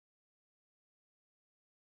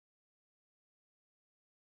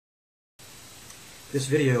This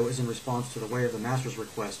video is in response to the Way of the Master's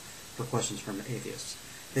request for questions from atheists.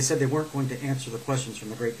 They said they weren't going to answer the questions from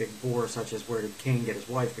the great big bore, such as where did Cain get his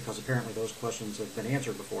wife, because apparently those questions have been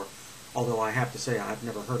answered before, although I have to say I've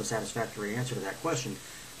never heard a satisfactory answer to that question,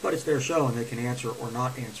 but it's their show and they can answer or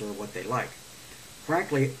not answer what they like.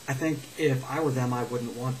 Frankly, I think if I were them, I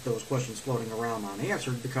wouldn't want those questions floating around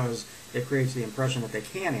unanswered because it creates the impression that they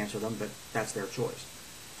can answer them, but that's their choice.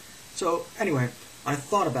 So anyway, I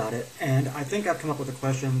thought about it, and I think I've come up with a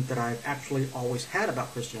question that I've actually always had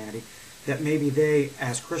about Christianity that maybe they,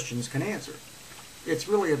 as Christians, can answer. It's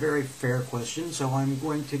really a very fair question, so I'm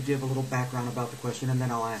going to give a little background about the question and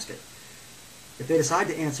then I'll ask it. If they decide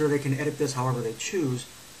to answer, they can edit this however they choose,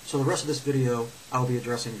 so the rest of this video I'll be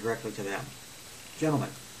addressing directly to them. Gentlemen,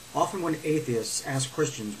 often when atheists ask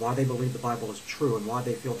Christians why they believe the Bible is true and why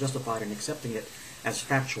they feel justified in accepting it as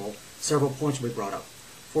factual, several points will be brought up.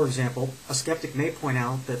 For example, a skeptic may point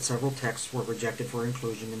out that several texts were rejected for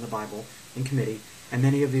inclusion in the Bible in committee, and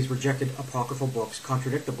many of these rejected apocryphal books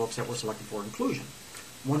contradict the books that were selected for inclusion.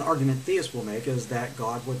 One argument theists will make is that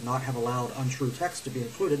God would not have allowed untrue texts to be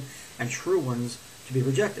included and true ones to be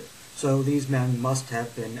rejected, so these men must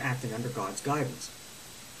have been acting under God's guidance.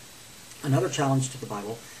 Another challenge to the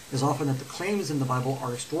Bible is often that the claims in the Bible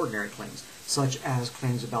are extraordinary claims, such as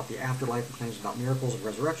claims about the afterlife and claims about miracles and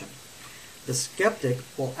resurrection. The skeptic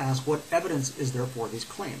will ask what evidence is there for these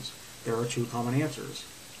claims. There are two common answers.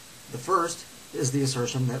 The first is the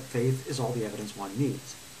assertion that faith is all the evidence one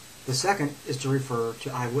needs. The second is to refer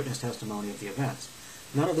to eyewitness testimony of the events.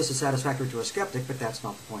 None of this is satisfactory to a skeptic, but that's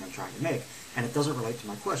not the point I'm trying to make, and it doesn't relate to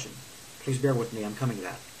my question. Please bear with me, I'm coming to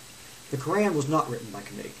that. The Koran was not written by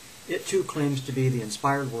committee. It too claims to be the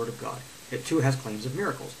inspired word of God. It too has claims of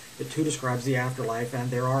miracles. It too describes the afterlife, and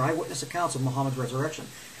there are eyewitness accounts of Muhammad's resurrection.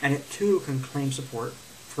 And it too can claim support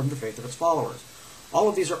from the faith of its followers. All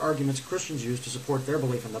of these are arguments Christians use to support their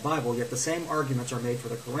belief in the Bible, yet the same arguments are made for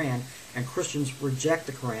the Koran, and Christians reject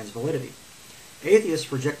the Koran's validity.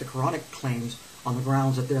 Atheists reject the Koranic claims on the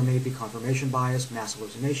grounds that there may be confirmation bias, mass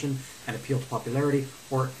hallucination, an appeal to popularity,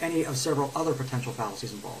 or any of several other potential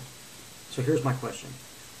fallacies involved. So here's my question.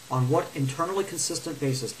 On what internally consistent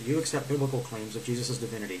basis do you accept biblical claims of Jesus'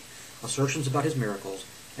 divinity, assertions about his miracles,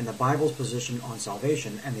 and the Bible's position on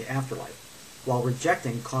salvation and the afterlife, while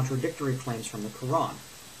rejecting contradictory claims from the Quran,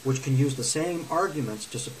 which can use the same arguments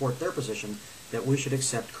to support their position that we should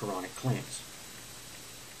accept Quranic claims?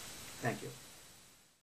 Thank you.